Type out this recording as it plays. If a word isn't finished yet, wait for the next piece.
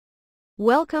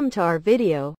Welcome to our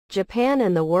video, Japan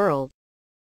and the World.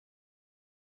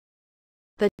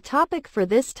 The topic for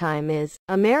this time is,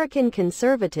 American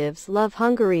conservatives love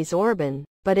Hungary's Orbán,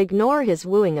 but ignore his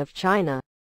wooing of China.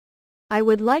 I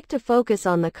would like to focus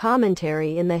on the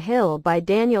commentary in The Hill by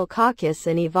Daniel Kochis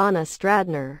and Ivana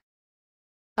Stradner.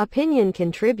 Opinion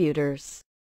contributors.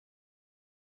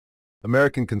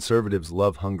 American conservatives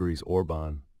love Hungary's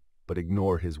Orbán, but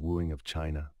ignore his wooing of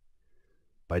China.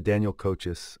 By Daniel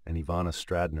Kochis and Ivana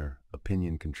Stradner,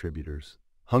 opinion contributors.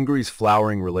 Hungary's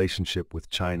flowering relationship with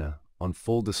China, on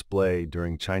full display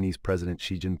during Chinese President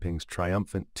Xi Jinping's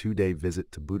triumphant two-day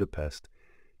visit to Budapest,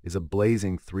 is a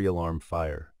blazing three-alarm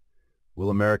fire. Will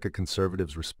American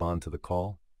conservatives respond to the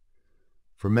call?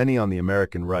 For many on the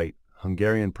American right,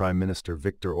 Hungarian Prime Minister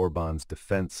Viktor Orbán's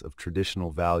defense of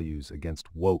traditional values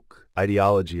against woke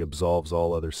ideology absolves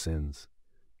all other sins.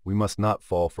 We must not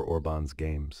fall for Orbán's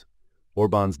games.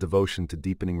 Orbán's devotion to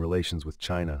deepening relations with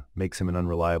China makes him an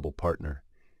unreliable partner.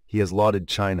 He has lauded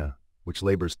China, which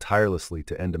labors tirelessly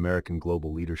to end American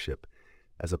global leadership,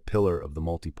 as a pillar of the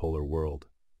multipolar world.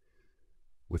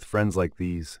 With friends like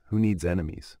these, who needs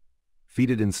enemies?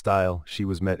 Feted in style, she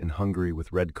was met in Hungary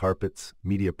with red carpets,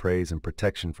 media praise, and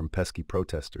protection from pesky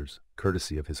protesters,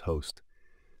 courtesy of his host.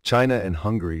 China and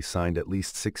Hungary signed at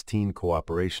least 16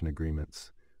 cooperation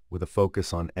agreements, with a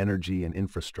focus on energy and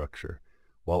infrastructure,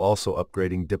 while also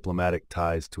upgrading diplomatic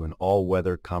ties to an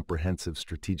all-weather comprehensive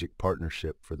strategic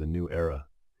partnership for the new era.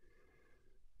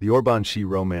 The Orbán-Xi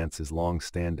romance is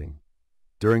long-standing.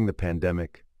 During the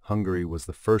pandemic, Hungary was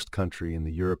the first country in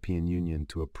the European Union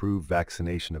to approve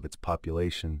vaccination of its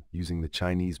population using the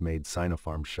Chinese-made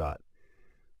Sinopharm shot.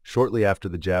 Shortly after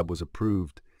the jab was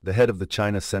approved, the head of the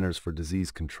China Centers for Disease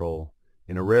Control,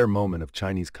 in a rare moment of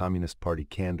Chinese Communist Party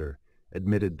candor,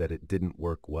 admitted that it didn't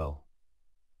work well.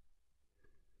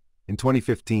 In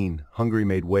 2015, Hungary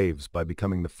made waves by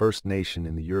becoming the first nation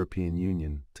in the European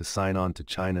Union to sign on to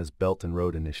China's Belt and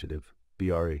Road Initiative,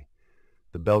 BRI.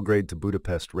 The Belgrade to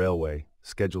Budapest Railway,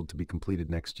 scheduled to be completed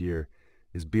next year,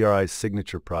 is BRI's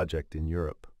signature project in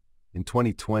Europe. In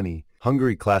 2020,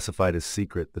 Hungary classified as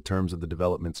secret the terms of the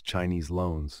development's Chinese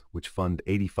loans, which fund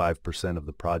 85% of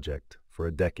the project for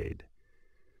a decade.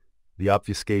 The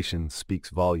obfuscation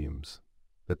speaks volumes.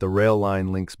 That the rail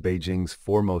line links Beijing's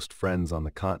foremost friends on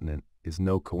the continent is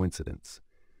no coincidence.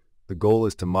 The goal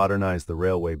is to modernize the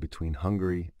railway between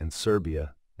Hungary and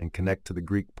Serbia and connect to the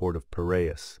Greek port of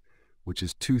Piraeus, which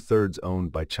is two-thirds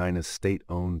owned by China's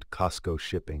state-owned COSCO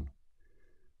Shipping.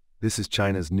 This is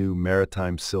China's new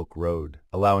maritime Silk Road,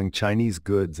 allowing Chinese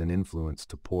goods and influence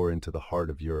to pour into the heart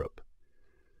of Europe.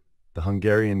 The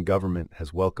Hungarian government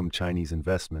has welcomed Chinese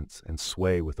investments and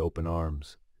sway with open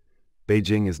arms.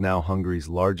 Beijing is now Hungary's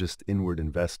largest inward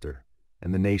investor,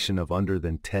 and the nation of under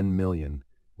than 10 million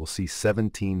will see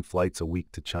 17 flights a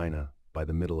week to China by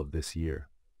the middle of this year.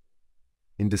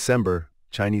 In December,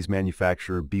 Chinese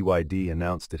manufacturer BYD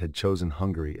announced it had chosen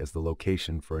Hungary as the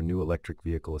location for a new electric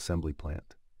vehicle assembly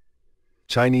plant.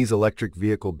 Chinese electric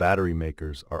vehicle battery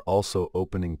makers are also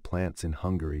opening plants in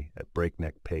Hungary at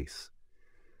breakneck pace.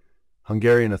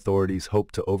 Hungarian authorities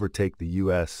hope to overtake the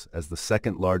U.S. as the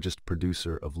second largest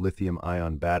producer of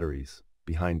lithium-ion batteries,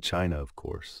 behind China, of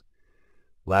course.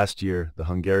 Last year, the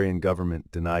Hungarian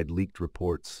government denied leaked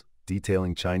reports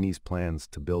detailing Chinese plans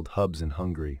to build hubs in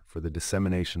Hungary for the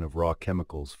dissemination of raw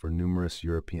chemicals for numerous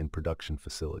European production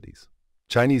facilities.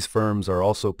 Chinese firms are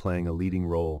also playing a leading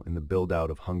role in the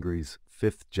build-out of Hungary's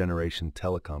fifth-generation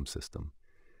telecom system.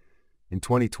 In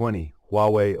 2020,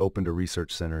 Huawei opened a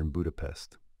research center in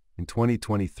Budapest. In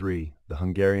 2023, the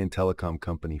Hungarian telecom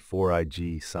company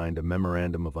 4iG signed a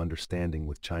memorandum of understanding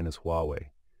with China's Huawei.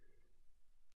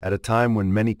 At a time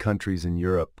when many countries in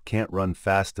Europe can't run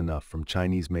fast enough from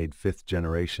Chinese-made fifth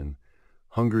generation,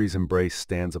 Hungary's embrace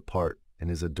stands apart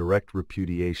and is a direct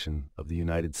repudiation of the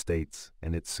United States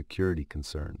and its security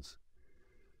concerns.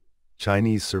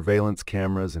 Chinese surveillance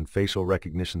cameras and facial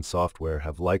recognition software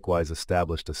have likewise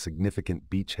established a significant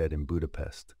beachhead in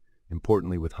Budapest,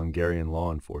 importantly with Hungarian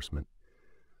law enforcement.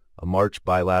 A March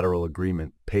bilateral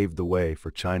agreement paved the way for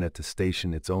China to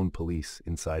station its own police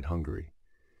inside Hungary.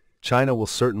 China will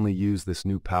certainly use this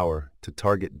new power to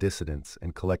target dissidents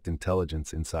and collect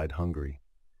intelligence inside Hungary.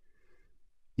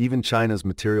 Even China's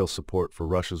material support for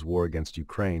Russia's war against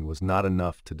Ukraine was not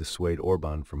enough to dissuade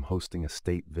Orbán from hosting a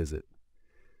state visit.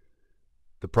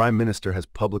 The Prime Minister has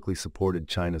publicly supported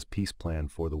China's peace plan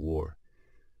for the war.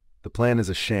 The plan is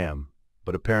a sham,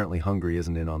 but apparently Hungary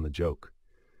isn't in on the joke.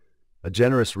 A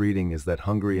generous reading is that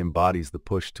Hungary embodies the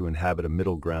push to inhabit a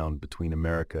middle ground between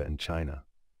America and China.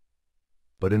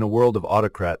 But in a world of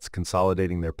autocrats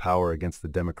consolidating their power against the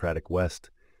democratic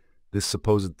West, This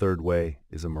supposed third way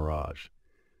is a mirage.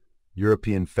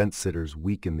 European fence-sitters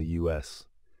weaken the U.S.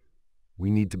 We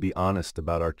need to be honest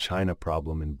about our China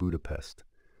problem in Budapest.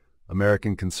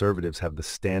 American conservatives have the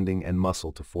standing and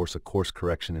muscle to force a course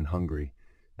correction in Hungary,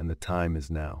 and the time is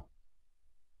now.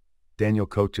 Daniel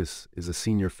Kochis is a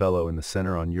senior fellow in the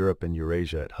Center on Europe and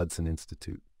Eurasia at Hudson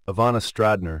Institute. Ivana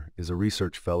Stradner is a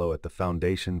research fellow at the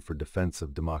Foundation for Defense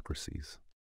of Democracies.